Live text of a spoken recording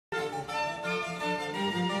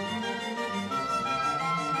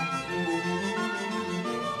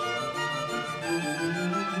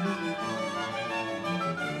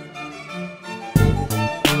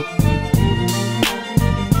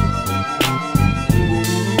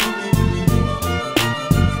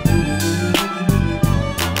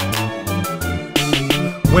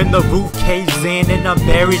when the roof caves in and I'm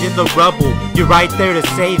buried in the rubble, you're right there to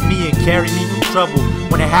save me and carry me from trouble.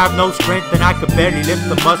 When I have no strength and I can barely lift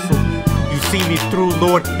the muscle, you see me through,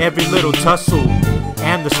 Lord, every little tussle,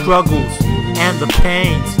 and the struggles, and the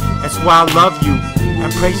pains. That's why I love you,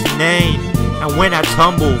 and praise your name. And when I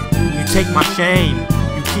tumble, you take my shame,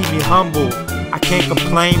 you keep me humble. I can't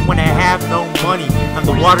complain when I have no money, and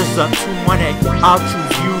the water's up to my neck. I'll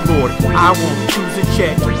choose you, Lord, I won't choose a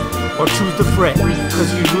check, or choose the fret, cause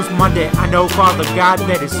you lose my debt. I know, Father God,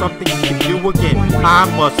 that it's something you can do again. I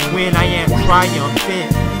must win, I am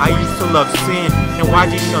triumphant. I used to love sin, and why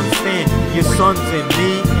just understand? Your son's in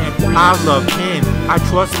me, and I love him. I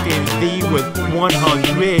trust in thee with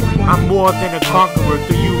 100. I'm more than a conqueror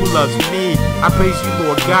through you who loves me. I praise you,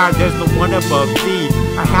 Lord God, there's no one above thee.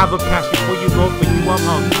 I have a passion for you, Lord, for you I'm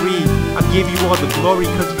hungry. I give you all the glory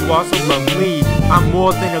cause you also love me. I'm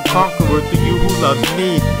more than a conqueror through you who loves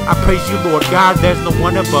me. I praise you, Lord God, there's no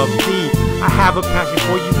one above thee. I have a passion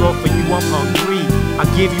for you, Lord, for you I'm hungry. I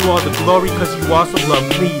give you all the glory cause you also love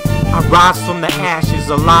me. I rise from the ashes,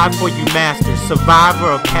 alive for you, master,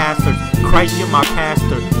 survivor of pastors. Christ, you're my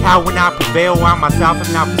pastor. How when I prevail, while myself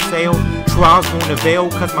am not for sale. Trials won't avail,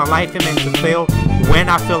 cause my life ain't meant to fail. When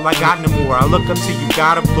I feel I got no more, I look up to you,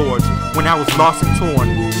 God of Lords. When I was lost and torn,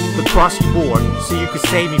 the cross you bore, so you could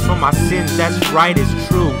save me from my sins. That's right, it's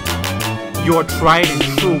true. You're tried and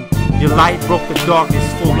true. Your light broke the darkness,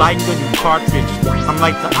 full like a new cartridge. I'm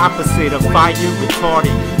like the opposite of fire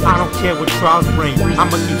retarded. I don't care what trials bring,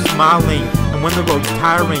 I'ma keep smiling. And when the road's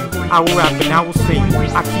tiring, I will rap and I will sing.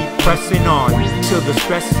 I keep pressing on, till the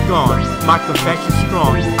stress is gone. My confession's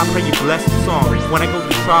strong, I pray you bless the song. When I go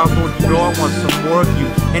to trial, Lord, you know I want some more of you.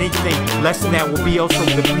 Anything less than that will be oh so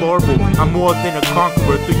deplorable. I'm more than a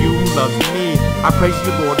conqueror through you who loves me. I praise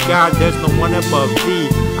you, Lord God, there's no one above thee.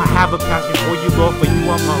 I have a passion for you, Lord, for you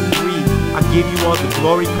I'm hungry. I give you all the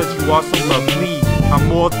glory cause you also love me. I'm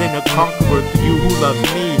more than a conqueror through you who loves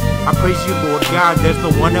me. I praise you, Lord God, there's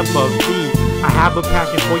no one above thee. I have a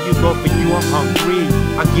passion for you, Lord, for you I'm hungry.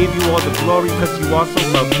 I give you all the glory cause you also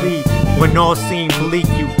love me. When all seemed bleak,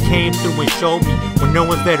 you came through and showed me. When no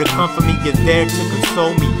one's there to comfort me, you're there to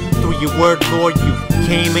console me. Through your word, Lord, you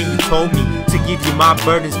came and you told me to give you my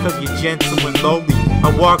burdens cause you're gentle and lowly.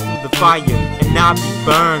 I walk through the fire and not be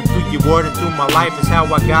burned. Through your word and through my life is how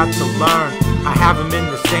I got to learn. I haven't been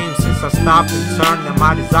the same since I stopped and turned. And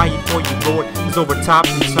my desire for you, Lord, is over top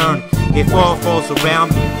and turn. If all falls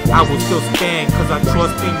around me, I will still stand, cause I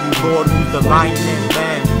trust in you, Lord, who's the lion and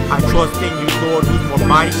lamb. I trust in you, Lord, who's more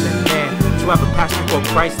mighty than man. To have a passion for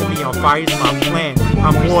Christ and be on fire is my plan.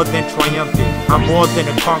 I'm more than triumphant, I'm more than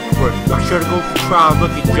a conqueror. I'm sure to go through trials,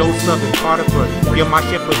 look at Joseph and Potiphar. You're my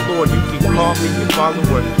shepherd, Lord, you can call me your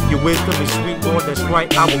follower. Your wisdom is sweet, Lord, that's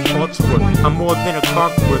right, I will call to her. I'm more than a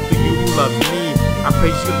conqueror through you who love me. I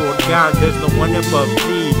praise you, Lord God, there's no one above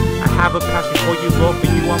thee. I have a passion for you, Lord, for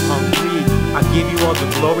you I'm hungry. I give you all the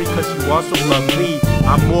glory cause you also love me.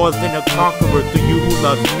 I'm more than a conqueror through you who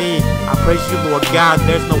loves me. I praise you, Lord God,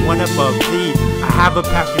 there's no one above thee. I have a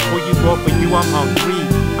passion for you, Lord, for you I'm hungry.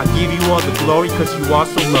 I give you all the glory cause you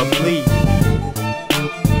also love me.